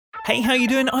Hey, how you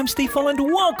doing? I'm Steve Holland.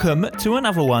 Welcome to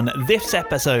another one. This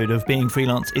episode of Being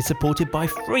Freelance is supported by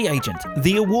FreeAgent,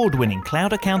 the award-winning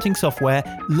cloud accounting software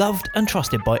loved and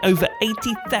trusted by over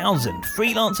 80,000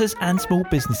 freelancers and small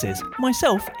businesses,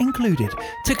 myself included.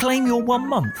 To claim your 1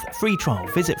 month free trial,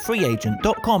 visit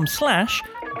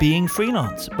freeagent.com/being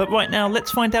freelance. But right now, let's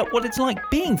find out what it's like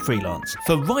being freelance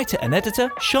for writer and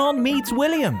editor Sian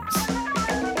Meads-Williams.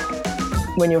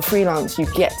 When you're freelance, you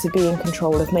get to be in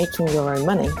control of making your own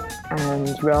money.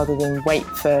 And rather than wait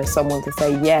for someone to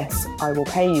say, yes, I will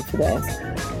pay you for this,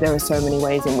 there are so many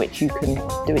ways in which you can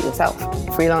do it yourself.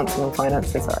 Freelancing and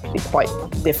finances are actually quite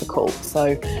difficult.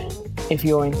 So if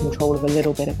you're in control of a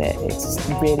little bit of it, it's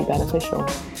really beneficial.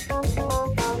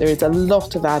 There is a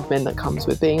lot of admin that comes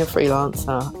with being a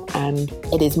freelancer, and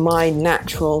it is my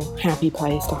natural happy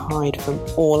place to hide from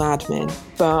all admin.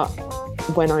 But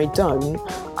when I don't,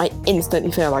 I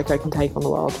instantly feel like I can take on the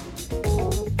world.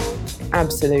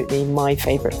 Absolutely my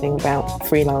favourite thing about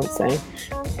freelancing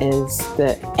is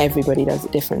that everybody does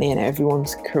it differently and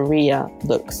everyone's career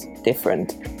looks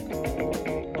different.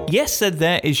 Yes, so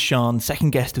there is Sian, second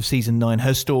guest of season 9.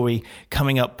 Her story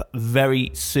coming up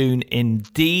very soon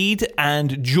indeed,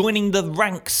 and joining the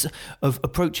ranks of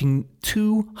approaching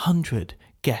 200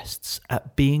 guests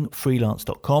at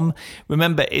beingfreelance.com.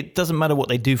 Remember, it doesn't matter what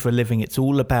they do for a living, it's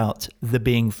all about the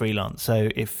being freelance. So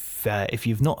if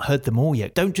you've not heard them all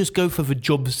yet, don't just go for the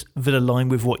jobs that align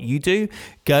with what you do.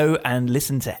 Go and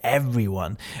listen to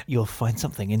everyone. You'll find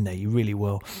something in there, you really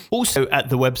will. Also at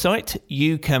the website,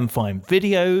 you can find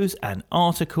videos and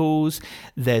articles.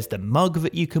 There's the mug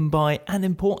that you can buy, and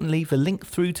importantly, the link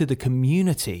through to the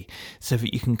community so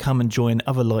that you can come and join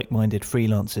other like-minded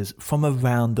freelancers from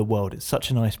around the world. It's such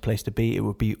a nice place to be. It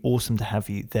would be awesome to have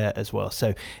you there as well.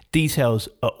 So details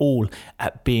are all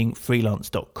at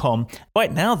beingfreelance.com.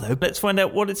 Right now, though, let's find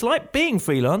out what it's like being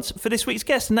freelance for this week's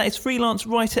guest, and that is freelance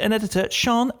writer and editor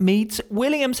Sian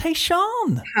Meads-Williams. Hey,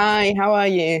 Sian. Hi, how are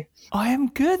you? I am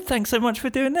good. Thanks so much for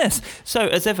doing this. So,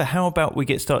 as ever, how about we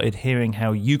get started hearing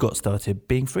how you got started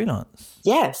being freelance?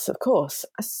 Yes, of course.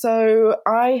 So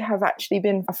I have actually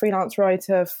been a freelance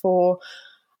writer for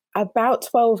about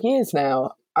 12 years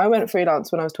now. I went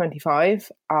freelance when I was 25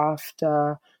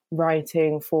 after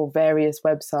writing for various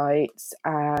websites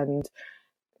and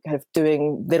kind of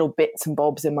doing little bits and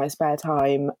bobs in my spare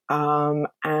time.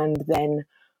 And then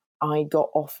I got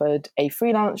offered a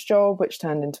freelance job, which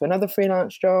turned into another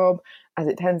freelance job, as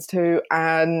it tends to.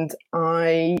 And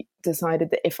I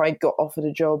decided that if I got offered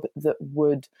a job that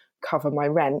would cover my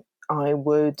rent, I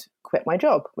would quit my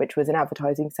job, which was in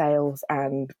advertising sales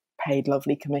and paid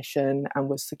lovely commission and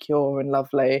was secure and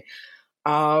lovely.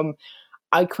 I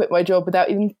quit my job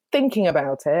without even thinking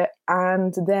about it.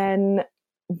 And then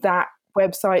that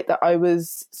website that I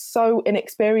was so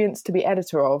inexperienced to be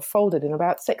editor of folded in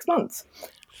about 6 months,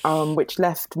 which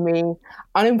left me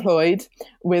unemployed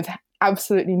with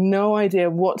absolutely no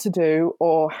idea what to do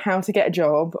or how to get a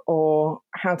job or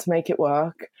how to make it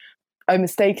work. I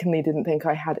mistakenly didn't think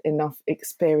I had enough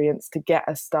experience to get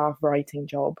a staff writing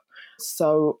job.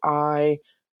 So I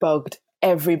bugged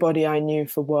everybody I knew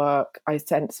for work. I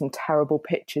sent some terrible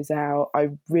pitches out. I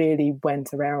really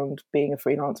went around being a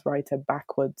freelance writer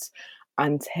backwards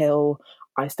until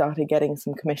I started getting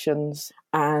some commissions,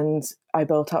 and I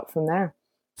built up from there.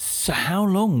 So how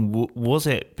long was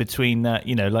it between that,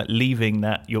 like leaving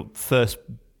that, your first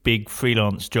big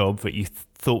freelance job that you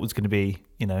thought was going to be,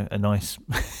 a nice,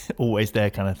 always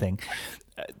there kind of thing,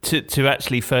 to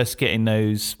actually first getting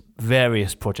those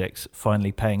various projects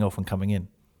finally paying off and coming in?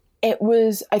 It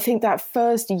was, I think that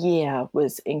first year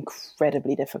was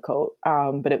incredibly difficult,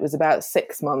 but it was about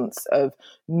 6 months of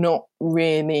not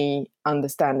really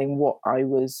understanding what I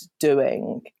was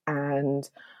doing. And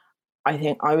I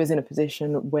think I was in a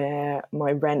position where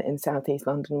my rent in Southeast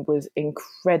London was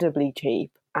incredibly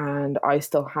cheap, and I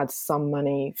still had some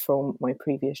money from my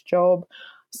previous job.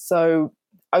 So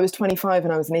I was 25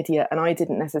 and I was an idiot, and I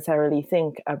didn't necessarily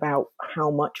think about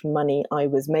how much money I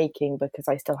was making because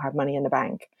I still had money in the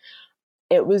bank.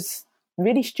 It was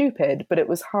really stupid, but it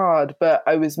was hard, but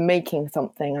I was making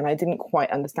something and I didn't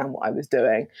quite understand what I was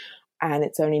doing. And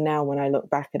it's only now when I look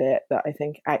back at it that I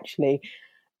think, actually,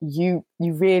 you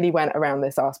really went around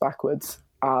this arse backwards.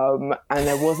 And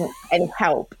there wasn't any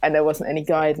help and there wasn't any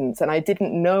guidance. And I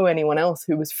didn't know anyone else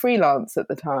who was freelance at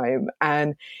the time.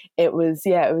 And it was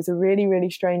a really, really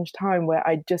strange time where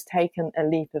I'd just taken a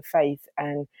leap of faith.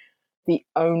 And the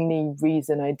only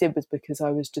reason I did was because I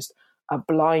was just a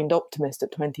blind optimist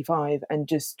at 25 and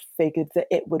just figured that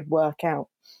it would work out.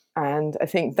 And I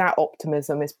think that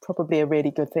optimism is probably a really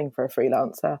good thing for a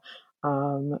freelancer.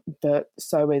 But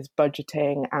so is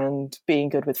budgeting and being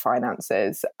good with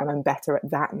finances, and I'm better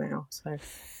at that now.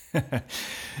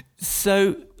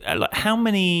 So, how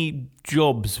many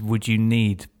jobs would you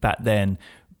need back then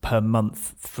per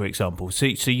month, for example? So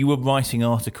you were writing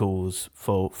articles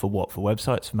for what? For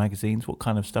websites, for magazines? What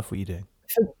kind of stuff were you doing?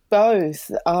 For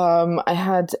both. I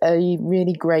had a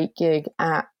really great gig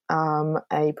at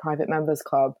a private members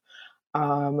club,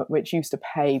 which used to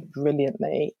pay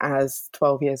brilliantly. As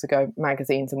 12 years ago,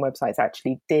 magazines and websites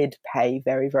actually did pay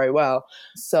very, very well.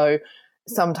 So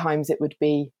sometimes it would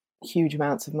be huge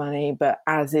amounts of money, but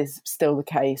as is still the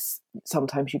case,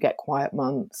 sometimes you get quiet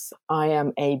months. I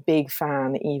am a big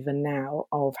fan even now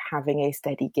of having a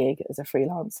steady gig as a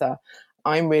freelancer.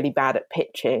 I'm really bad at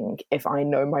pitching if I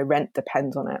know my rent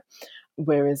depends on it.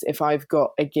 Whereas if I've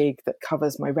got a gig that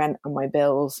covers my rent and my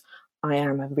bills, I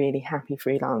am a really happy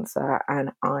freelancer, and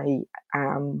I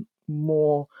am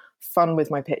more fun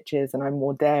with my pitches, and I'm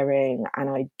more daring, and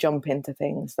I jump into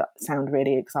things that sound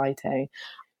really exciting.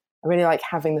 I really like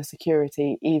having the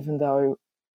security, even though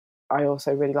I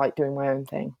also really like doing my own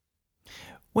thing.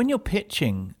 When you're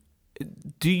pitching,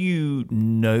 do you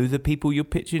know the people you're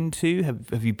pitching to?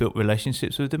 Have you built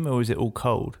relationships with them, or is it all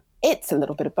cold? It's a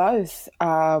little bit of both.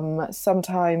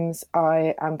 Sometimes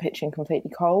I am pitching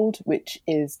completely cold, which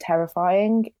is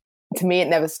terrifying. To me, it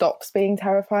never stops being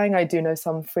terrifying. I do know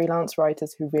some freelance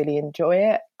writers who really enjoy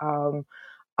it.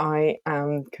 I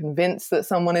am convinced that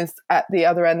someone is at the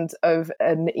other end of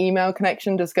an email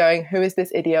connection just going, who is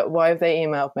this idiot? Why have they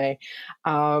emailed me?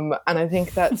 And I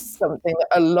think that's something that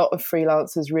a lot of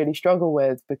freelancers really struggle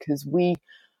with, because we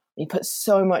put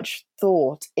so much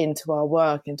thought into our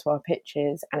work, into our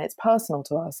pitches, and it's personal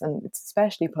to us. And it's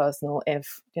especially personal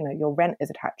if, your rent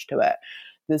is attached to it.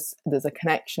 There's a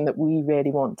connection that we really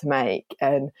want to make.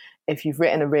 And if you've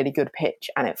written a really good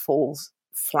pitch and it falls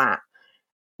flat,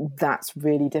 that's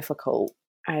really difficult.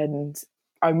 And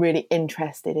I'm really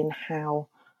interested in how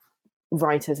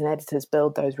writers and editors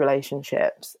build those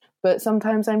relationships. But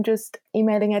sometimes I'm just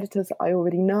emailing editors that I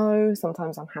already know.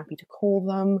 Sometimes I'm happy to call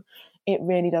them. It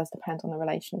really does depend on the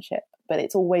relationship. But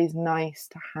it's always nice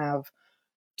to have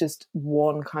just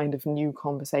one kind of new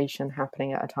conversation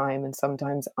happening at a time. And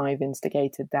sometimes I've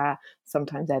instigated that.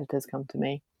 Sometimes editors come to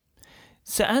me.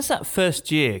 So as that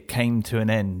first year came to an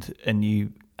end and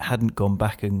you hadn't gone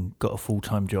back and got a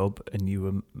full-time job and you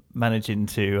were managing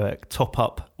to top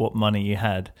up what money you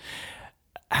had,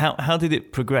 how did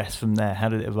it progress from there? How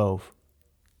did it evolve?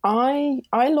 I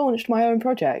launched my own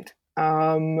project,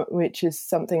 which is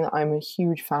something that I'm a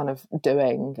huge fan of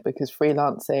doing, because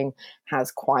freelancing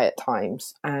has quiet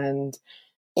times and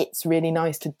it's really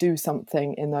nice to do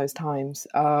something in those times.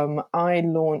 I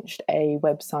launched a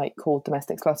website called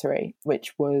Domestic Sluttery,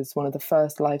 which was one of the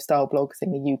first lifestyle blogs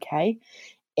in the UK.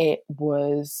 It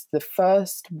was the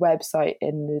first website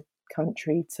in the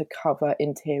country to cover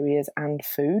interiors and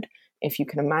food, if you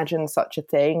can imagine such a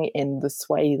thing in the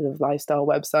swathe of lifestyle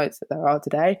websites that there are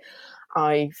today.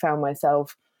 I found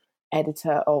myself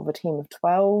editor of a team of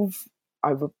 12.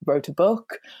 I wrote a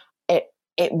book.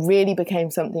 It really became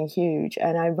something huge,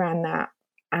 and I ran that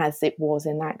as it was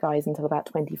in that guise until about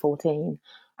 2014.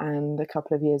 And a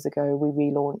couple of years ago, we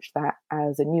relaunched that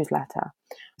as a newsletter.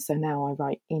 So now I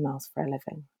write emails for a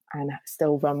living and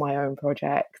still run my own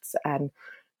projects and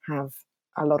have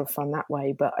a lot of fun that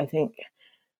way. But I think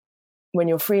when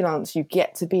you're freelance, you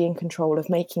get to be in control of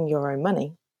making your own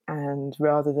money. And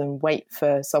rather than wait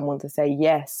for someone to say,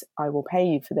 yes, I will pay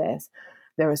you for this,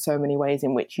 there are so many ways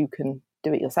in which you can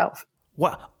do it yourself.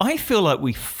 Well, I feel like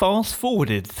we fast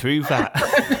forwarded through that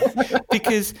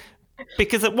because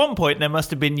at one point there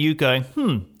must have been you going,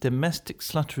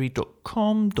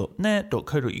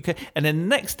 domesticsluttery.com.net.co.uk, and then the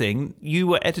next thing you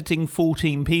were editing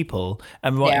 14 people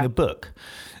and writing a book.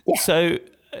 Yeah. So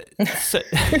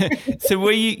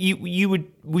were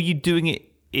you doing it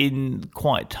in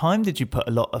quiet time? Did you put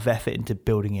a lot of effort into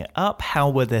building it up? How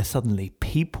were there suddenly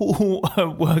people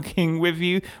working with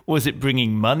you? Was it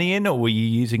bringing money in, or were you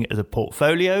using it as a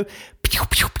portfolio?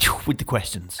 With the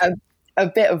questions. A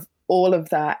bit of all of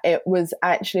that. It was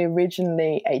actually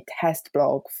originally a test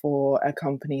blog for a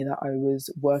company that I was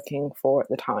working for at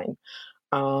the time.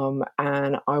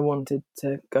 And I wanted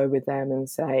to go with them and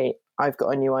say, I've got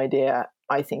a new idea.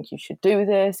 I think you should do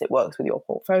this. It works with your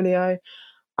portfolio.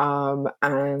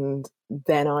 And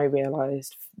then I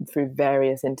realised through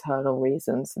various internal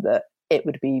reasons that it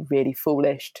would be really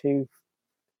foolish to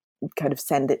kind of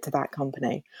send it to that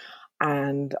company.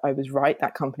 And I was right,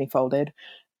 that company folded.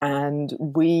 And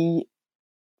we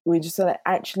just said,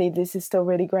 actually, this is still a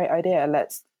really great idea.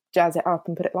 Let's jazz it up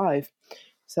and put it live.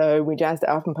 So we jazzed it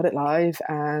up and put it live,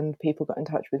 and people got in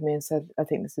touch with me and said, I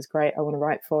think this is great, I want to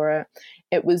write for it.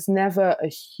 It was never a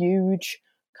huge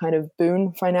kind of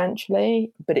boon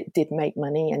financially, but it did make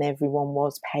money and everyone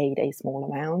was paid a small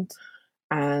amount.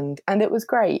 And it was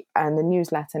great. And the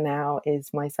newsletter now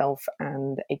is myself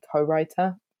and a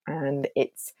co-writer, and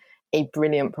it's a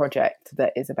brilliant project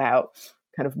that is about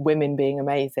kind of women being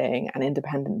amazing and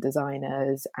independent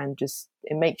designers, and just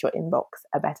it makes your inbox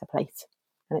a better place,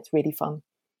 and it's really fun.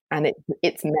 And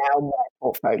it's now my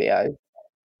portfolio.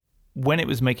 When it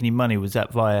was making you money, was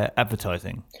that via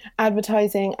advertising?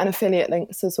 Advertising and affiliate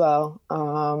links as well.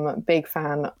 Big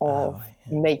fan of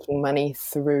making money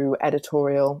through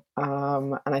editorial.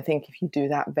 And I think if you do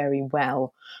that very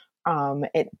well,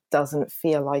 it doesn't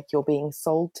feel like you're being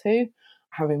sold to.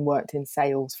 Having worked in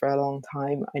sales for a long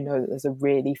time, I know that there's a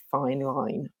really fine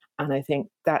line. And I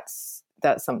think that's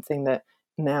something that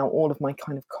now all of my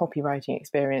kind of copywriting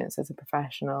experience as a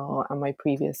professional and my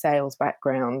previous sales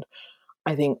background,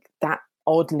 I think that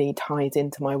oddly ties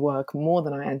into my work more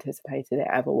than I anticipated it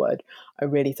ever would. I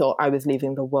really thought I was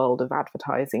leaving the world of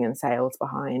advertising and sales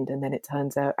behind. And then it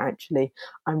turns out actually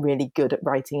I'm really good at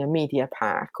writing a media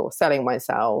pack or selling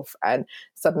myself. And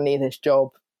suddenly this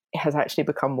job has actually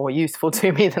become more useful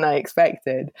to me than I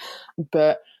expected.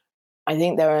 But I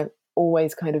think there are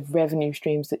always kind of revenue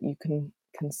streams that you can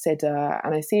consider,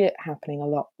 and I see it happening a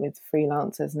lot with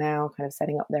freelancers now, kind of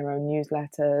setting up their own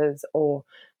newsletters or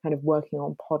kind of working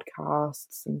on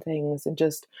podcasts and things, and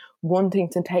just wanting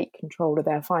to take control of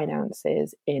their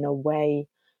finances in a way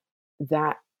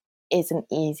that isn't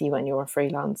easy when you're a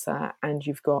freelancer and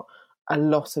you've got a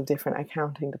lot of different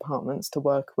accounting departments to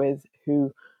work with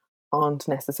who aren't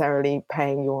necessarily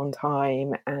paying you on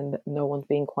time and no one's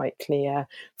being quite clear.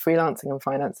 Freelancing and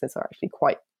finances are actually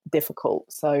quite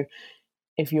difficult. So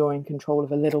if you're in control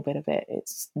of a little bit of it,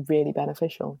 it's really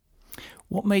beneficial.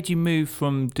 What made you move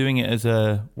from doing it as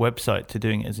a website to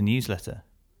doing it as a newsletter?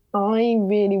 I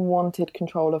really wanted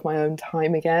control of my own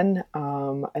time again.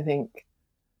 I think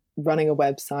running a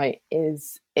website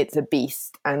it's a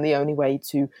beast, and the only way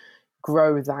to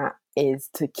grow that is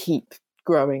to keep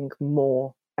growing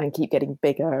more and keep getting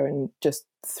bigger and just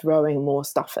throwing more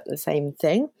stuff at the same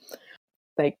thing.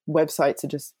 Like websites are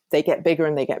just, they get bigger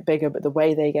and they get bigger, but the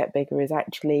way they get bigger is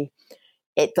actually,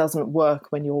 it doesn't work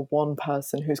when you're one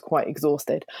person who's quite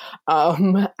exhausted.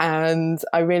 And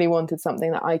I really wanted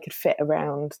something that I could fit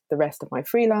around the rest of my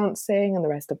freelancing and the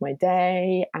rest of my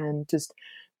day, and just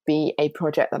be a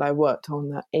project that I worked on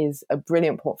that is a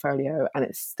brilliant portfolio and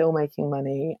it's still making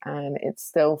money and it's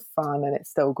still fun and it's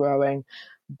still growing.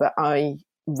 But I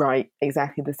write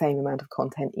exactly the same amount of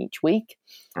content each week,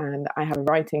 and I have a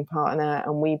writing partner,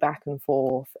 and we back and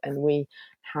forth, and we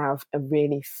have a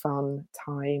really fun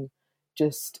time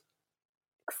just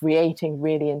creating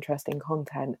really interesting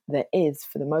content that is,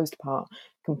 for the most part,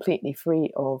 completely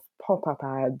free of pop-up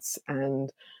ads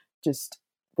and just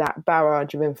that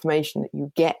barrage of information that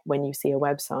you get when you see a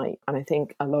website. And I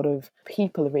think a lot of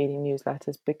people are reading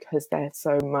newsletters because they're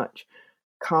so much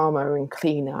calmer and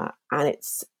cleaner, and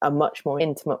it's a much more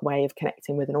intimate way of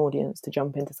connecting with an audience to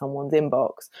jump into someone's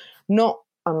inbox. Not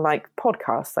unlike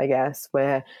podcasts, I guess,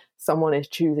 where someone is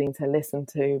choosing to listen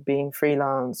to being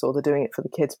freelance, or they're doing it for the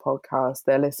kids' podcast,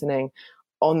 they're listening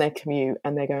on their commute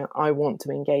and they're going, I want to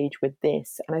engage with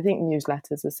this. And I think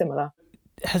newsletters are similar.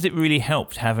 Has it really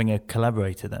helped having a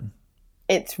collaborator then?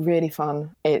 It's really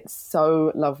fun. It's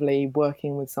so lovely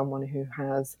working with someone who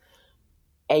has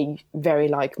a very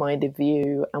like-minded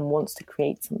view and wants to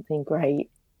create something great.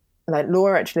 Like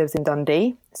Laura actually lives in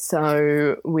Dundee,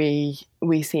 so we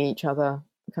see each other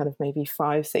kind of maybe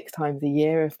 5-6 times a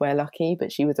year if we're lucky,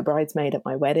 but she was a bridesmaid at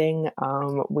my wedding.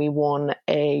 We won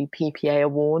a PPA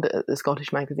award at the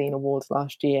Scottish Magazine Awards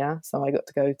last year, so I got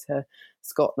to go to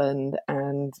Scotland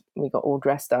and we got all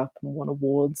dressed up and won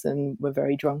awards, and were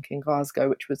very drunk in Glasgow,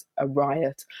 which was a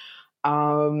riot.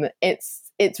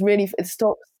 It's really, it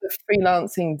stops the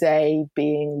freelancing day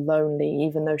being lonely,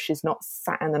 even though she's not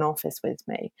sat in an office with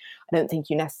me. I don't think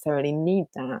you necessarily need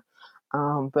that.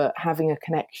 But having a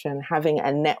connection, having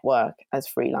a network as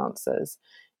freelancers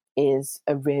is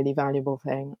a really valuable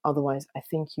thing. Otherwise, I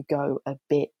think you go a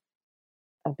bit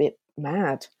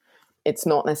mad. It's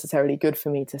not necessarily good for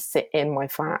me to sit in my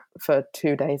flat for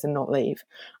 2 days and not leave.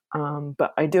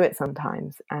 But I do it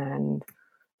sometimes, and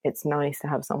it's nice to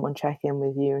have someone check in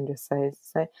with you and just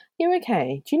say, you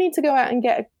okay? Do you need to go out and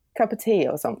get a cup of tea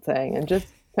or something? And just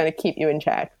kind of keep you in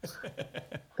check.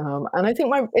 And I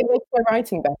think it makes my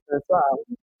writing better as well.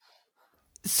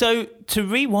 So to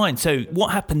rewind, so what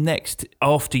happened next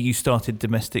after you started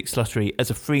Domestic Sluttery as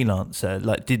a freelancer?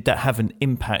 Like, did that have an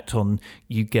impact on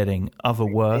you getting other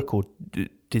work, or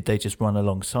did they just run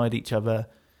alongside each other?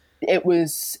 It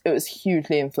was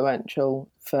hugely influential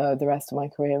for the rest of my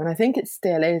career, and I think it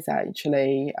still is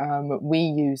actually. We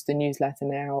use the newsletter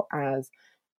now as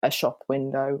a shop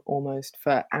window almost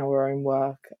for our own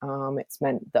work. It's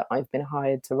meant that I've been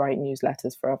hired to write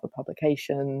newsletters for other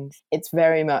publications. It's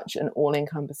very much an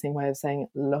all-encompassing way of saying,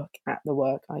 look at the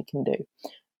work I can do.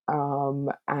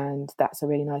 And that's a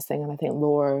really nice thing. And I think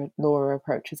Laura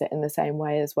approaches it in the same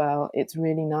way as well. It's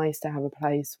really nice to have a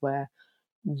place where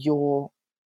your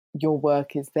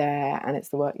work is there and it's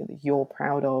the work that you're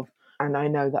proud of. And I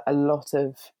know that a lot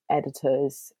of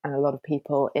editors and a lot of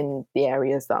people in the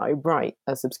areas that I write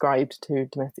are subscribed to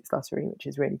Domestic Sluttery, which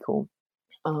is really cool.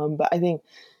 But I think,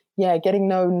 getting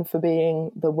known for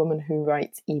being the woman who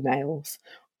writes emails,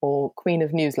 or queen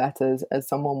of newsletters, as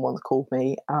someone once called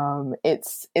me,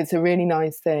 it's a really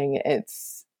nice thing.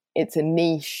 It's a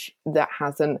niche that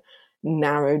hasn't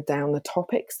narrowed down the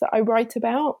topics that I write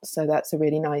about. So that's a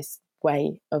really nice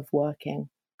way of working,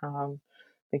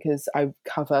 because I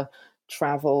cover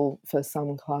travel for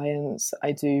some clients,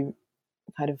 I do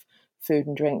kind of food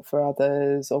and drink for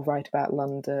others, or write about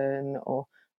London, or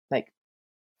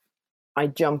I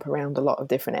jump around a lot of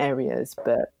different areas.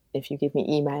 But if you give me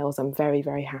emails, I'm very,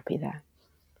 very happy there.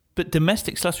 But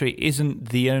Domestic Sluttery isn't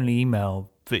the only email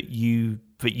that you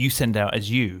send out as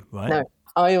you, right? No,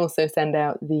 I also send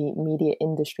out the media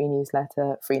industry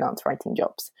newsletter, Freelance Writing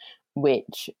Jobs,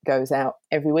 which goes out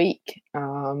every week.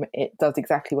 It does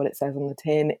exactly what it says on the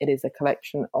tin. It is a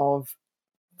collection of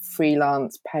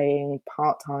freelance paying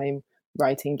part-time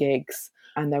writing gigs,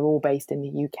 and they're all based in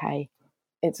the UK.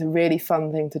 It's a really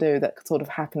fun thing to do that sort of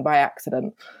happened by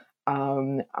accident.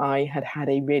 I had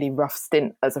a really rough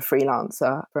stint as a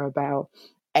freelancer for about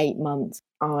 8 months.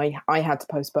 I had to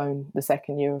postpone the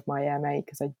second year of my MA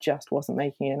because I just wasn't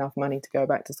making enough money to go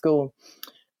back to school.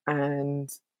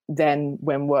 And then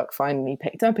when work finally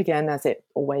picked up again, as it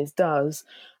always does,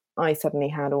 I suddenly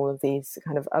had all of these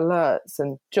kind of alerts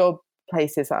and job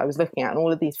places that I was looking at, and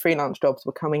all of these freelance jobs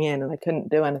were coming in and I couldn't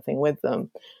do anything with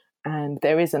them. And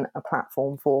there isn't a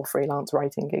platform for freelance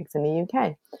writing gigs in the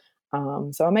UK.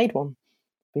 So I made one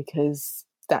because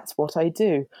that's what I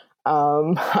do.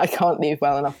 I can't leave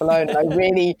well enough alone. And I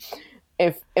really,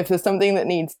 if there's something that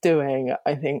needs doing,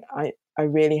 I think I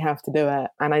really have to do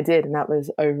it. And I did, and that was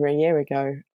over a year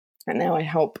ago. And now I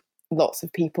help lots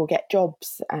of people get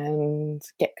jobs and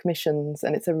get commissions,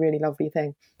 and it's a really lovely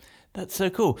thing. That's so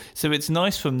cool. So it's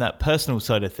nice from that personal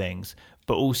side of things,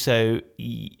 but also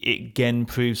it again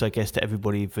proves, I guess, to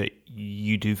everybody that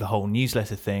you do the whole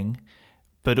newsletter thing,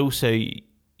 but also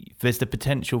there's the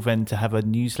potential then to have a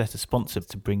newsletter sponsor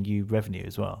to bring you revenue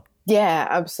as well. Yeah,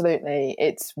 absolutely.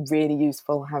 It's really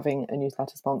useful having a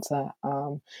newsletter sponsor.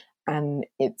 And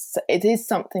it is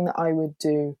something that I would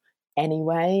do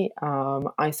anyway.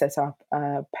 I set up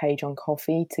a page on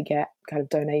Ko-fi to get kind of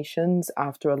donations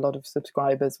after a lot of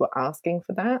subscribers were asking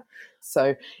for that.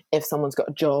 So if someone's got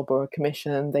a job or a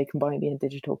commission, they can buy me a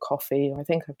digital coffee. I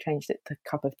think I've changed it to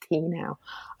cup of tea now.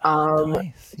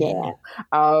 Nice. Yeah.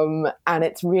 And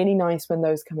it's really nice when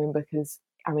those come in, because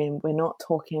I mean, we're not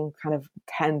talking kind of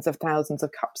tens of thousands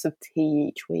of cups of tea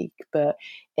each week, but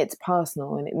it's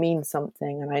personal and it means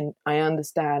something. And I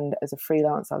understand as a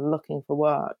freelancer looking for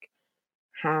work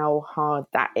how hard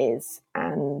that is.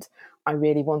 And I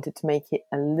really wanted to make it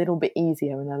a little bit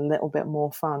easier and a little bit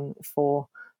more fun for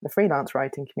the freelance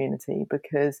writing community,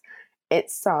 because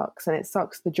it sucks, and it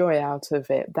sucks the joy out of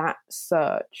it. That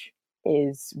search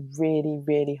is really,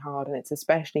 really hard. And it's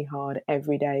especially hard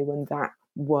every day when that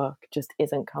work just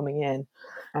isn't coming in.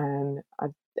 And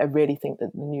I really think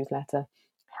that the newsletter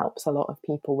helps a lot of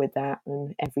people with that,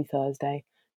 and every Thursday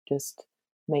just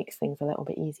makes things a little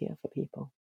bit easier for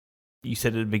people. You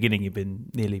said at the beginning you've been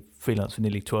nearly freelance for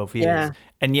nearly 12 years. Yeah.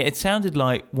 And yet it sounded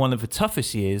like one of the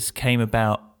toughest years came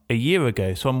about a year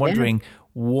ago. So I'm wondering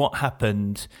what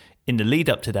happened in the lead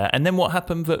up to that, and then what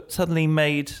happened that suddenly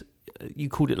made, you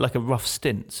called it like a rough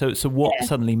stint. So what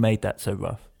suddenly made that so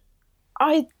rough?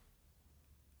 I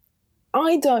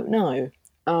don't know,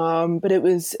 but it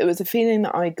was a feeling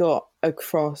that I got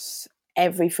across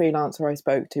every freelancer I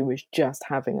spoke to was just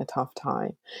having a tough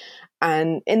time.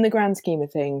 And in the grand scheme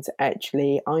of things,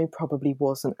 actually, I probably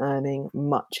wasn't earning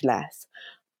much less,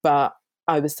 but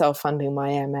I was self-funding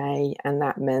my MA, and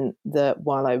that meant that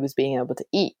while I was being able to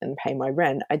eat and pay my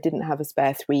rent, I didn't have a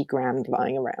spare $3,000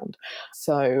 lying around.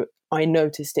 So I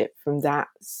noticed it from that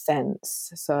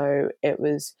sense. So it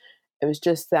was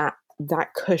just that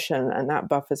cushion and that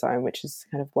buffer zone, which is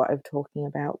kind of what I'm talking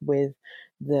about with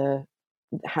the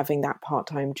having that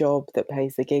part-time job that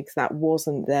pays the gigs, that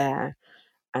wasn't there.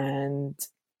 And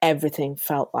everything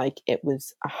felt like it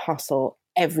was a hustle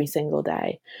every single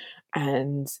day.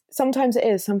 And sometimes it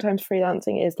is, sometimes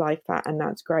freelancing is like that, and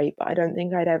that's great. But I don't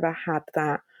think I'd ever had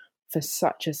that for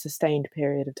such a sustained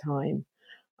period of time.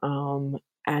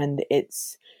 And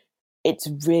it's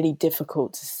really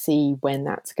difficult to see when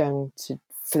that's going to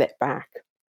flip back.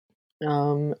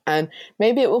 And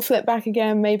maybe it will flip back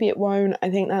again, maybe it won't. I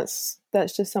think that's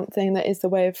just something that is the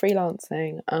way of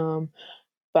freelancing.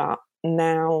 But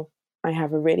now I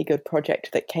have a really good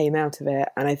project that came out of it,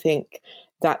 and I think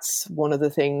that's one of the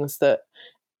things that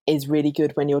is really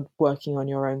good when you're working on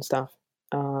your own stuff,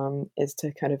 is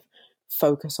to kind of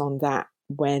focus on that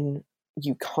when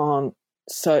you can't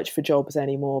search for jobs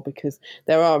anymore, because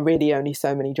there are really only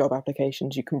so many job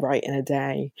applications you can write in a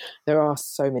day. There are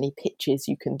so many pitches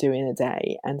you can do in a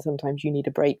day, and sometimes you need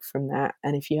a break from that.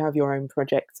 And if you have your own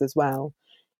projects as well,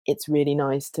 it's really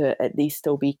nice to at least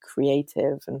still be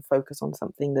creative and focus on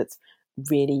something that's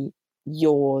really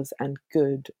yours and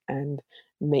good and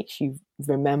makes you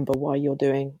remember why you're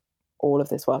doing all of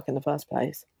this work in the first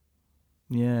place.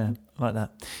 Yeah, I like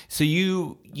that. So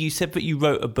you said that you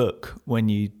wrote a book when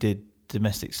you did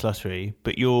Domestic Sluttery,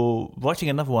 but you're writing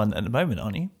another one at the moment,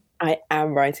 aren't you? I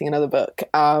am writing another book,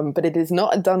 but it is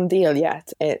not a done deal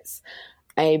yet. It's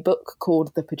a book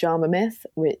called The Pyjama Myth,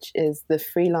 which is the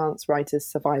freelance writer's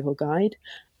survival guide.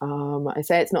 I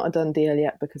say it's not a done deal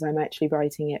yet because I'm actually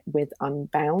writing it with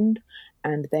Unbound,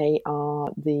 and they are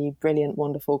the brilliant,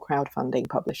 wonderful crowdfunding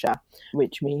publisher,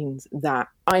 which means that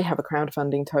I have a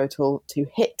crowdfunding total to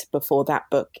hit before that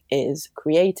book is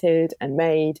created and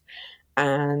made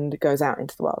and goes out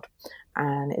into the world.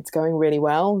 And it's going really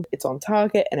well. It's on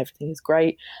target and everything is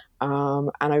great.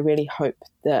 And I really hope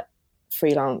that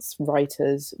freelance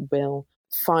writers will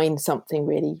find something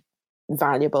really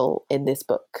valuable in this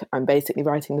book. I'm basically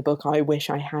writing the book I wish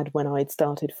I had when I'd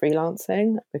started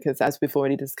freelancing, because as we've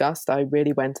already discussed, I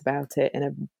really went about it in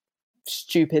a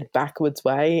stupid backwards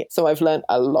way. So I've learned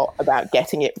a lot about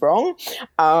getting it wrong.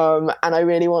 And I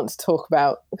really want to talk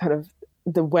about kind of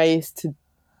the ways to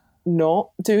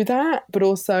not do that, but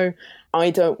also I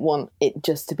don't want it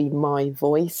just to be my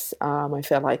voice. I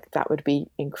feel like that would be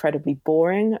incredibly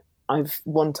boring. I've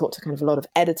talked to kind of a lot of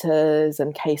editors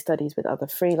and case studies with other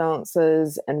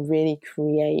freelancers and really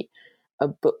create a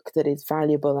book that is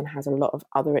valuable and has a lot of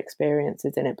other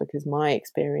experiences in it, because my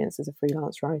experience as a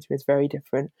freelance writer is very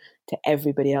different to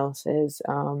everybody else's.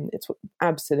 It's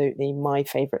absolutely my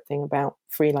favorite thing about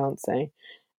freelancing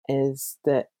is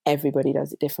that everybody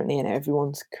does it differently and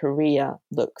everyone's career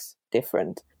looks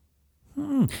different.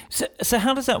 So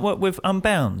how does that work with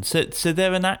Unbound? So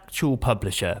they're an actual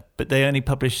publisher, but they only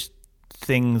publish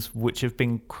things which have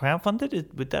been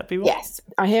crowdfunded? Would that be right? Yes.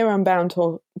 I hear Unbound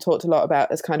talked a lot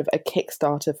about as kind of a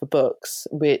Kickstarter for books,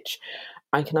 which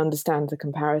I can understand the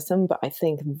comparison, but I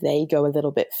think they go a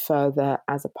little bit further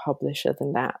as a publisher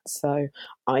than that. So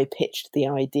I pitched the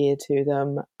idea to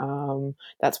them.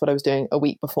 That's what I was doing a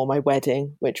week before my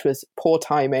wedding, which was poor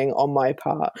timing on my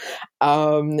part.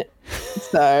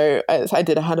 So I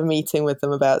had a meeting with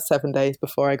them about 7 days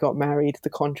before I got married. The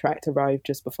contract arrived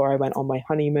just before I went on my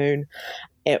honeymoon.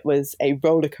 It was a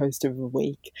roller coaster of a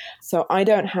week. So I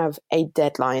don't have a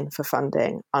deadline for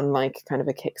funding, unlike kind of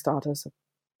a Kickstarter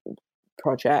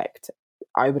project.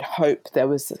 I would hope there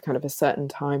was kind of a certain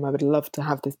time. I would love to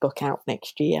have this book out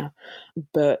next year,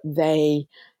 but they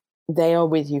are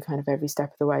with you kind of every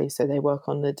step of the way. So they work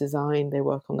on the design, they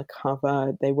work on the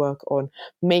cover, they work on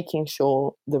making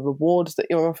sure the rewards that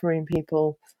you're offering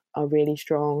people are really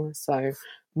strong. So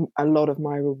a lot of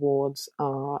my rewards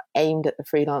are aimed at the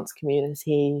freelance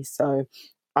community. So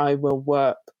I will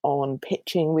work on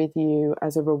pitching with you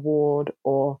as a reward,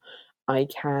 or I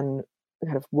can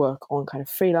kind of work on kind of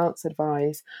freelance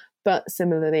advice. But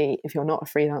similarly, if you're not a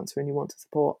freelancer and you want to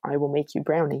support, I will make you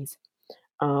brownies.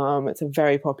 It's a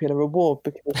very popular reward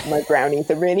because my brownies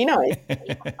are really nice.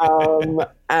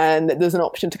 And there's an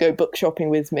option to go book shopping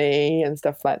with me and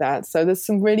stuff like that. So there's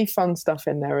some really fun stuff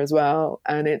in there as well.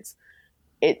 And it's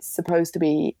supposed to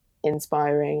be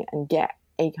inspiring and get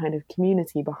a kind of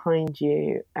community behind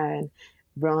you, and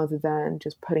rather than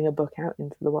just putting a book out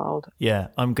into the world. Yeah,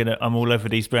 I'm all over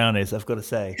these brownies, I've got to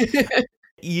say.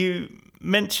 You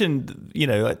mentioned,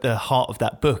 at the heart of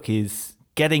that book is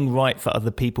getting right for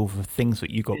other people for things that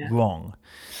you got wrong.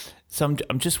 So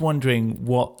I'm just wondering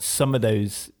what some of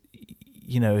those,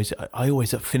 I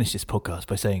always finish this podcast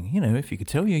by saying, if you could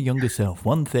tell your younger self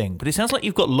one thing, but it sounds like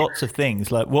you've got lots of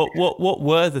things. Like what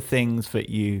were the things that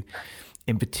you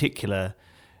in particular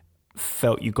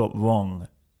felt you got wrong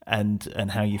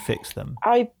and how you fixed them?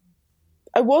 I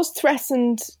was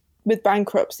threatened with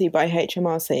bankruptcy by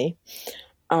HMRC,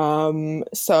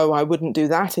 so I wouldn't do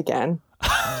that again.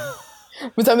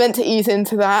 Was I meant to ease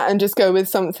into that and just go with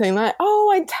something like,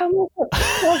 oh, I tell you what.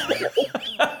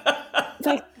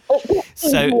 Like,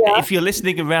 so if you're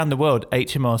listening around the world,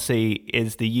 HMRC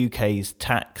is the UK's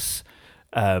tax,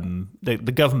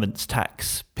 the government's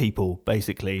tax people,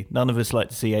 basically. None of us like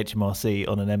to see HMRC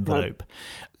on an envelope. No.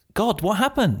 God, what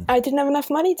happened? I didn't have enough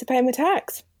money to pay my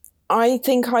tax. I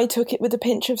think I took it with a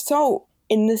pinch of salt,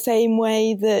 in the same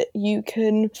way that you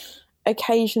can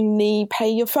occasionally pay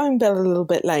your phone bill a little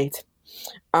bit late.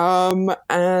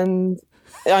 And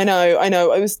I know,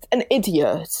 I was an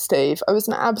idiot, Steve. I was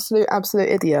an absolute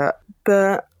idiot.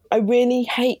 But I really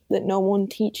hate that no one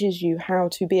teaches you how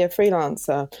to be a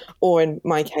freelancer, or in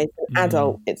my case, an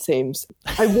adult, it seems.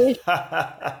 I feel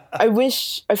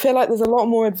like there's a lot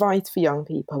more advice for young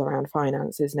people around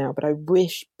finances now, but I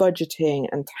wish budgeting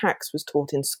and tax was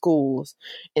taught in schools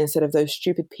instead of those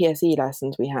stupid PSE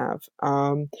lessons we have,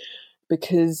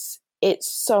 because it's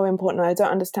so important. I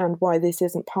don't understand why this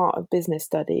isn't part of business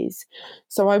studies.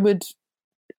 So I would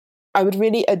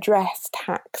really address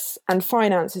tax and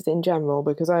finances in general,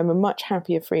 because I'm a much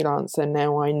happier freelancer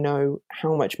now. I know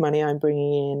how much money I'm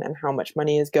bringing in and how much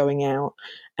money is going out,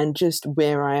 and just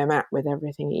where I am at with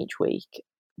everything each week,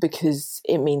 because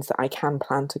it means that I can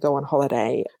plan to go on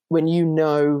holiday. When you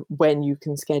know when you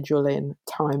can schedule in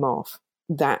time off,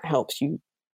 that helps you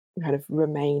kind of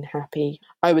remain happy.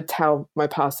 I would tell my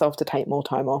past self to take more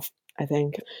time off, I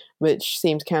think, which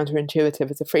seems counterintuitive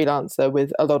as a freelancer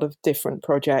with a lot of different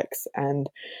projects and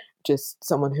just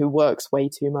someone who works way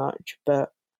too much.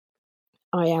 But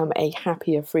I am a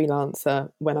happier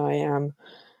freelancer when I am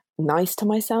nice to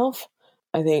myself.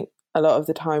 I think a lot of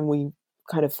the time we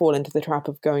kind of fall into the trap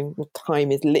of going, well, time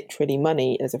is literally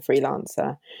money as a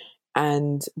freelancer.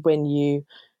 And when you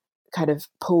kind of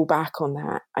pull back on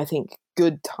that, I think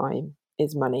good time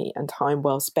is money, and time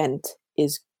well spent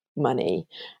is money,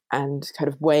 and kind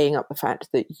of weighing up the fact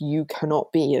that you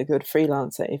cannot be a good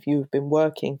freelancer if you've been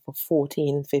working for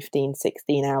 14, 15,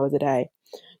 16 hours a day.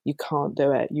 You can't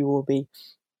do it. You will be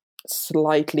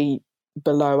slightly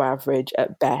below average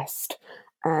at best,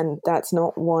 and that's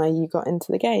not why you got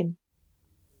into the game.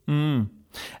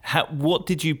 What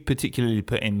did you particularly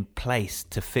put in place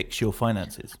to fix your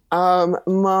finances?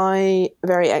 My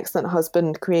very excellent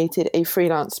husband created a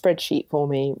freelance spreadsheet for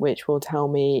me, which will tell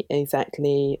me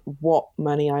exactly what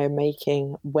money I am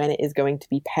making, when it is going to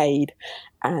be paid,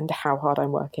 and how hard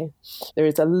I'm working. There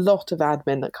is a lot of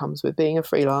admin that comes with being a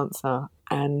freelancer,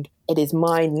 and it is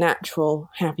my natural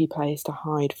happy place to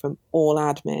hide from all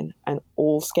admin and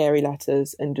all scary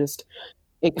letters and just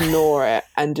ignore it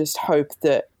and just hope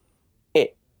that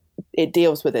it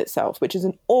deals with itself, which is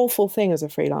an awful thing as a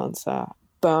freelancer.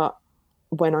 But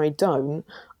when I don't,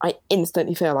 I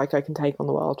instantly feel like I can take on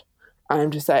the world.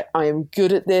 I'm just like, I am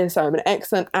good at this. I'm an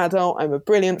excellent adult. I'm a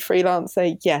brilliant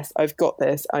freelancer. Yes, I've got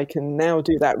this. I can now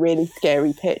do that really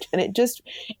scary pitch. And it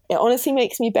honestly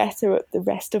makes me better at the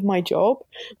rest of my job,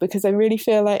 because I really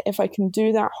feel like if I can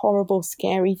do that horrible,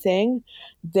 scary thing,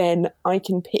 then I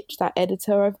can pitch that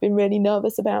editor I've been really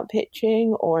nervous about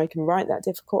pitching, or I can write that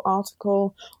difficult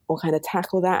article, or kind of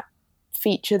tackle that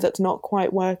feature that's not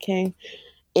quite working.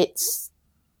 It's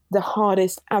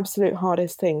the absolute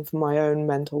hardest thing for my own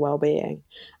mental well-being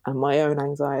and my own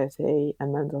anxiety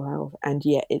and mental health. And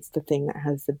yet it's the thing that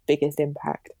has the biggest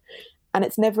impact. And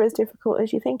it's never as difficult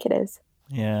as you think it is.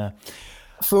 Yeah.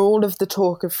 For all of the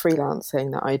talk of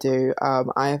freelancing that I do,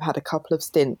 I have had a couple of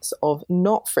stints of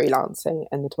not freelancing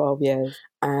in the 12 years.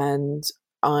 And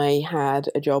I had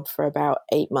a job for about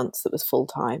 8 months that was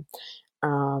full-time.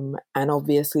 And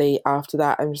obviously after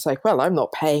that, I'm just like, well, I'm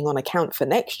not paying on account for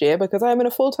next year because I'm in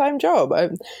a full-time job.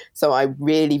 So I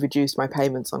really reduced my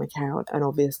payments on account. And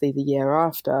obviously the year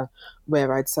after,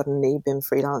 where I'd suddenly been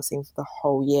freelancing for the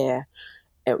whole year,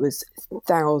 it was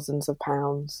thousands of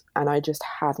pounds. And I just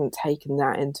hadn't taken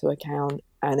that into account.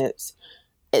 And it's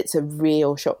a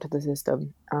real shock to the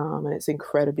system. And it's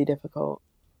incredibly difficult.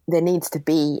 There needs to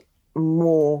be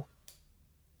more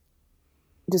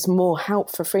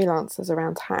help for freelancers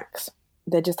around tax.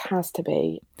 There just has to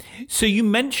be. So you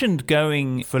mentioned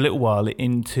going for a little while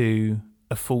into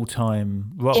a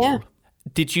full-time role. Yeah.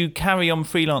 Did you carry on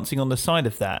freelancing on the side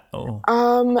of that? Or?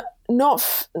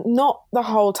 Not the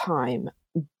whole time,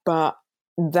 but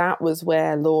that was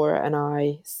where Laura and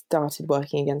I started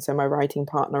working again. So my writing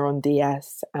partner on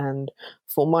DS, and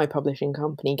for my publishing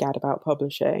company, Gadabout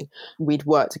Publishing, we'd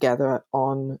worked together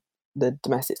on the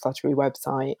Domestic Sluttery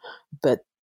website, but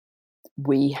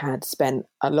we had spent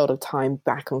a lot of time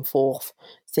back and forth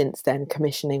since then,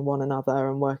 commissioning one another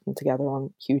and working together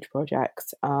on huge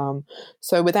projects.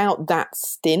 So without that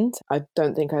stint, I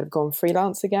don't think I'd have gone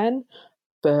freelance again.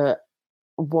 But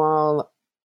while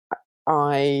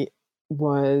I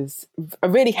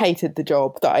really hated the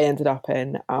job that I ended up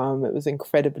in. It was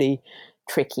incredibly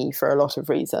tricky for a lot of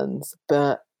reasons,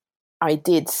 but I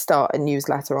did start a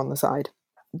newsletter on the side.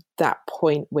 That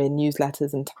point where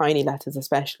newsletters and tiny letters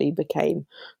especially became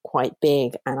quite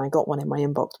big, and I got one in my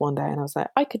inbox one day and I was like,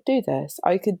 I could do this.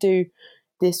 I could do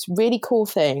this really cool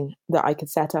thing that I could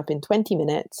set up in 20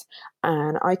 minutes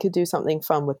and I could do something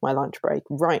fun with my lunch break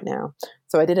right now.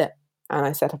 So I did it, and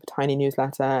I set up a tiny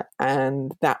newsletter,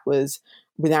 and that was,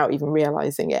 without even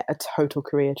realizing it, a total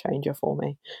career changer for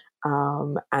me.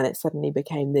 And it suddenly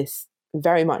became this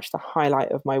very much the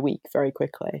highlight of my week very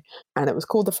quickly. And it was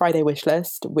called the Friday Wish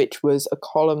List, which was a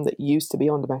column that used to be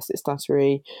on Domestic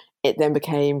Stuttery. It then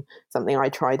became something I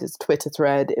tried as a Twitter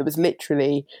thread. It was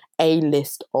literally a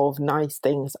list of nice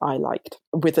things I liked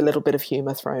with a little bit of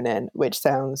humor thrown in, which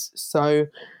sounds so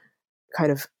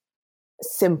kind of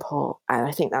simple, and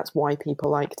I think that's why people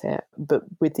liked it. But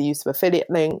with the use of affiliate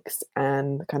links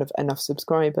and kind of enough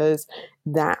subscribers,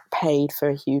 that paid for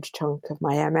a huge chunk of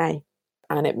my MA,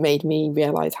 and it made me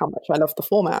realize how much I love the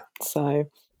format. So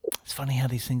it's funny how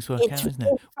these things work out, isn't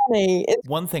it? Funny.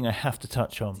 One thing I have to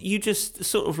touch on, you just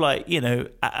sort of like,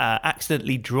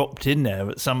 accidentally dropped in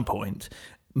there at some point,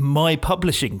 my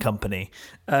publishing company,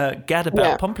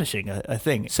 Gadabout Publishing, I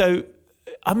think. So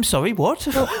I'm sorry, what?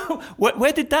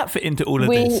 Where did that fit into all of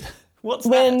this? What's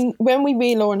that? When we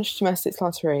relaunched Domestic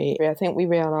Stuttery, I think we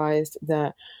realised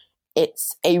that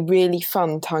it's a really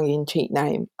fun tongue-in-cheek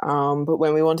name. But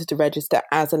when we wanted to register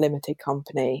as a limited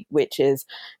company, which is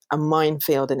a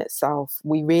minefield in itself,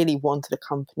 we really wanted a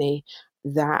company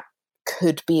that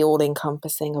could be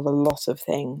all-encompassing of a lot of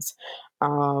things.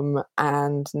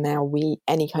 And now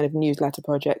any kind of newsletter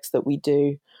projects that we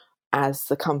do as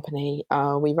the company,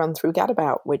 we run through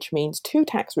Gadabout, which means 2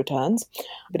 tax returns.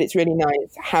 But it's really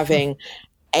nice having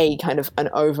a kind of an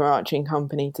overarching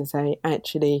company to say,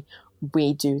 actually,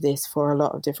 we do this for a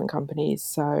lot of different companies.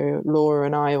 So Laura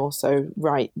and I also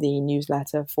write the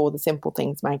newsletter for the Simple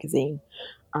Things magazine.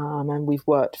 And we've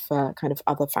worked for kind of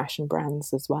other fashion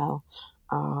brands as well.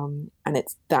 And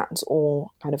that's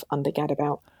all kind of under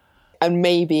Gadabout. And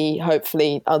maybe,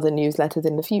 hopefully, other newsletters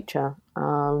in the future.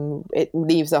 It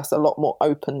leaves us a lot more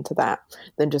open to that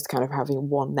than just kind of having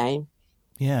one name.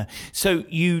 Yeah. So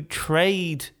you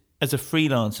trade as a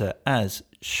freelancer as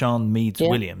Sian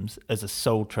Meads-Williams, as a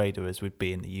sole trader, as would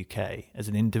be in the UK, as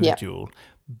an individual,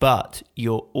 but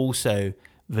you're also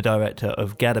the director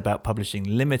of Gadabout Publishing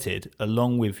Limited,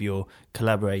 along with your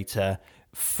collaborator,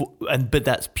 but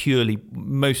that's purely,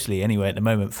 mostly anyway at the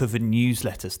moment, for the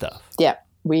newsletter stuff. Yeah,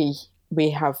 we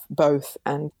have both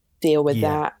and deal with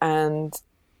that. And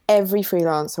every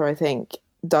freelancer, I think,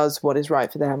 does what is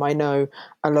right for them. I know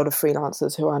a lot of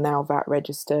freelancers who are now VAT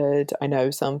registered. I know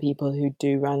some people who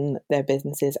do run their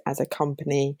businesses as a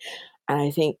company. And I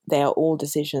think they are all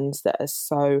decisions that are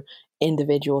so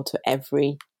individual to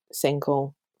every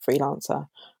single freelancer.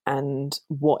 And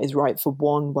what is right for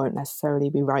one won't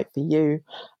necessarily be right for you.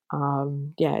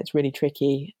 It's really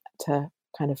tricky to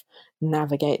kind of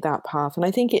navigate that path. And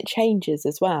I think it changes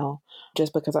as well.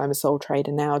 Just because I'm a sole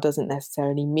trader now doesn't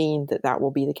necessarily mean that will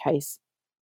be the case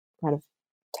kind of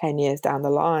 10 years down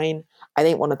the line. I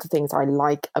think one of the things I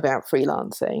like about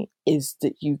freelancing is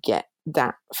that you get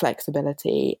that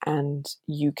flexibility and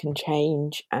you can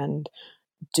change and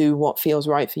do what feels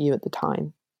right for you at the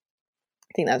time.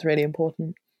 I think that's really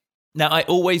important. Now, I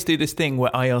always do this thing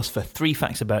where I ask for 3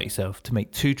 facts about yourself to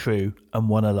make 2 true and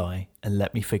 1 a lie, and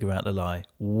let me figure out the lie.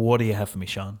 What do you have for me,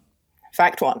 Sian?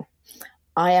 Fact 1.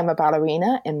 I am a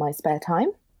ballerina in my spare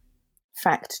time.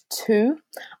 Fact 2.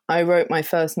 I wrote my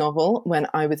first novel when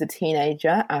I was a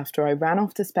teenager after I ran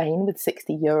off to Spain with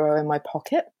 €60 in my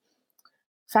pocket.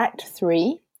 Fact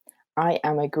 3. I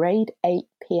am a grade 8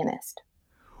 pianist.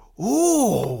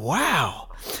 Oh, wow.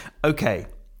 Okay.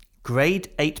 Grade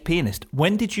 8 pianist.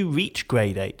 When did you reach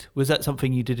grade 8? Was that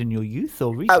something you did in your youth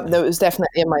or recently? Oh, no, it was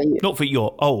definitely in my youth. Not that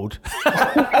you're old.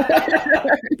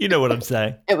 You know what I'm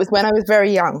saying. It was when I was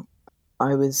very young.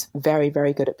 I was very,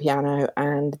 very good at piano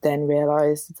and then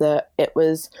realised that it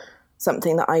was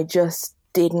something that I just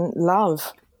didn't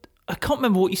love. I can't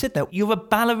remember what you said there. You're a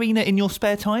ballerina in your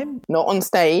spare time? Not on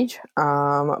stage, but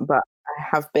I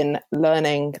have been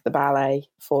learning the ballet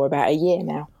for about a year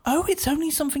now. Oh, it's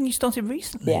only something you started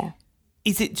recently? Yeah.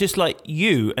 Is it just like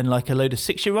you and like a load of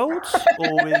 6-year-olds?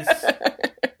 Or is...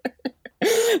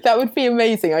 That would be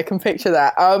amazing. I can picture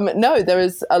that. No, there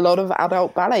is a lot of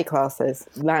adult ballet classes,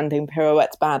 landing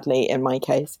pirouettes badly, in my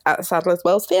case, at Sadler's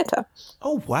Wells Theatre.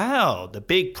 Oh, wow. The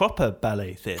big proper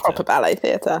ballet theatre. Proper ballet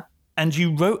theatre. And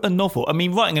you wrote a novel. I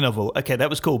mean, writing a novel, okay, that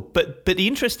was cool. But the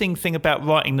interesting thing about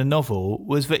writing the novel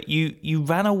was that you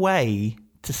ran away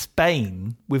to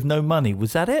Spain with no money.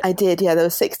 Was that it? I did, yeah. There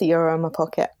was €60 in my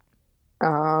pocket.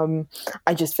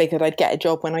 I just figured I'd get a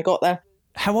job when I got there.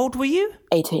 How old were you?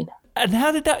 18. And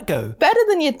how did that go? Better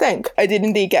than you'd think. I did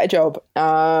indeed get a job,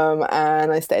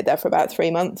 and I stayed there for about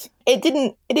 3 months. It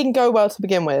didn't go well to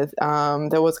begin with.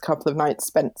 There was a couple of nights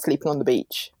spent sleeping on the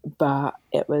beach, but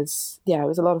it was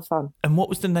a lot of fun. And what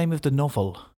was the name of the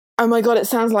novel? Oh my God, it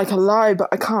sounds like a lie, but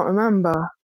I can't remember.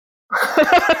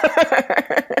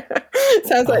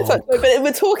 Sounds like such, but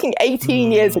we're talking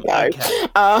 18 years ago.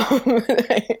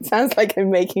 Okay. It sounds like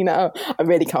I'm making that up. I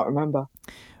really can't remember.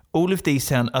 All of these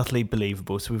sound utterly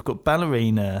believable. So we've got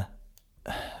ballerina,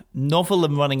 novel,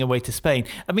 and running away to Spain.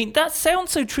 I mean, that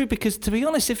sounds so true because, to be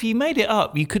honest, if you made it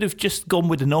up, you could have just gone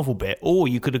with the novel bit, or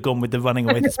you could have gone with the running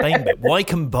away to Spain bit. Why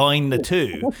combine the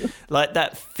two? Like,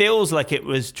 that feels like it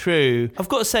was true. I've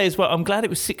got to say as well, I'm glad it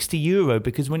was €60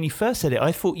 because when you first said it,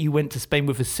 I thought you went to Spain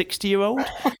with a 60-year-old.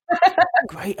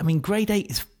 Great. I mean, grade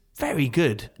 8 is very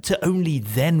good. To only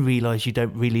then realise you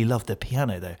don't really love the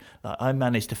piano, though. Like, I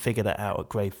managed to figure that out at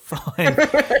grade 5.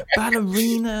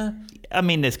 Ballerina. I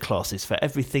mean, there's classes for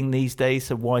everything these days,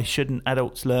 so why shouldn't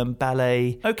adults learn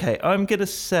ballet? Okay, I'm going to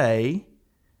say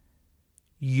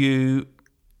you're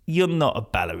not a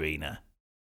ballerina.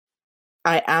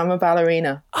 I am a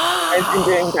ballerina. I've been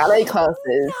doing ballet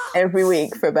classes every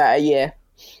week for about a year.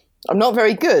 I'm not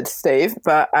very good, Steve,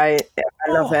 but I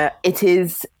love it. It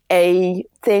is a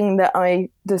thing that I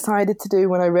decided to do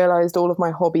when I realised all of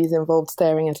my hobbies involved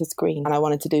staring at a screen. And I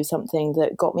wanted to do something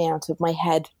that got me out of my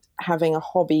head. Having a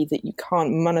hobby that you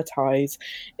can't monetize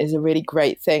is a really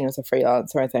great thing as a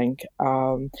freelancer, I think.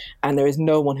 And there is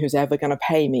no one who's ever going to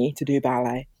pay me to do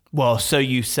ballet. Well, so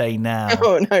you say now.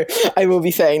 Oh, no, I will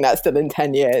be saying that still in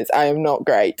 10 years. I am not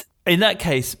great. In that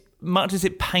case, much as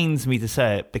it pains me to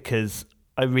say it, because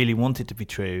I really want it to be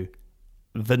true,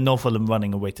 the novel and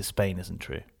running away to Spain isn't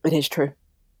true. It is true.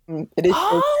 It is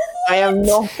true. I am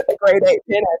not a grade 8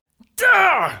 pianist.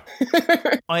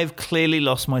 I have clearly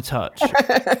lost my touch.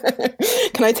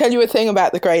 Can I tell you a thing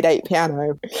about the grade 8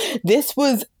 piano? This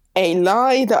was a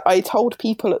lie that I told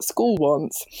people at school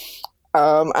once.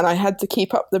 And I had to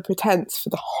keep up the pretense for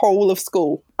the whole of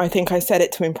school. I think I said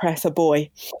it to impress a boy.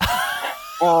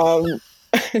 So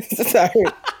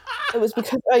it was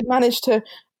because I managed to...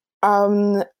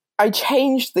 I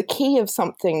changed the key of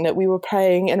something that we were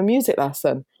playing in a music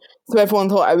lesson. So everyone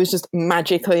thought I was just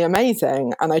magically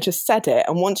amazing. And I just said it.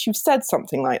 And once you've said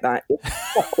something like that, you're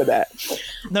stuck with it.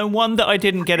 No wonder I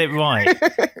didn't get it right.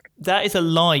 That is a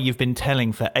lie you've been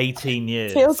telling for 18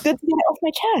 years. Feels good to get it off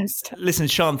my chest. Listen,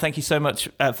 Sian, thank you so much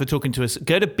for talking to us.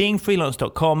 Go to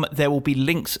beingfreelance.com. There will be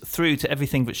links through to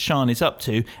everything that Sian is up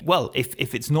to. Well,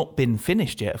 if it's not been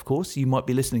finished yet, of course, you might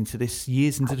be listening to this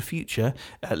years into the future.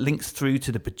 Links through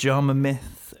to the Pyjama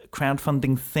Myth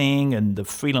crowdfunding thing and the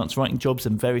freelance writing jobs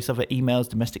and various other emails,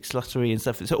 domestic sluttery and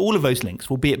stuff. So all of those links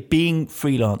will be at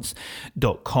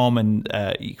beingfreelance.com, and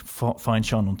you can find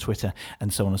Sian on Twitter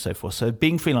and so on and so forth. So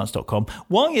beingfreelance.com.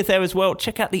 While you're there as well,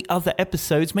 check out the other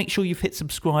episodes. Make sure you've hit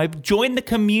subscribe. Join the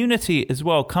community as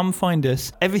well. Come find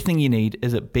us. Everything you need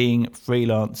is at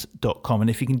beingfreelance.com. And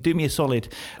if you can do me a solid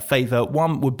favour,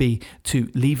 one would be to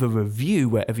leave a review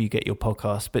wherever you get your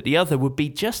podcast, but the other would be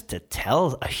just to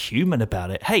tell a human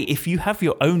about it. Hey, if you have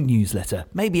your own newsletter,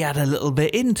 maybe add a little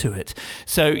bit into it.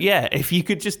 So yeah, if you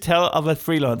could just tell other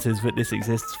freelancers that this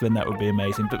exists, then that would be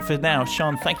amazing. But for now,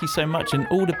 Sian, thank you so much and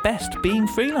all the best being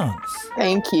freelance.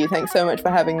 Thank you. Thanks so much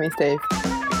for having me, Steve.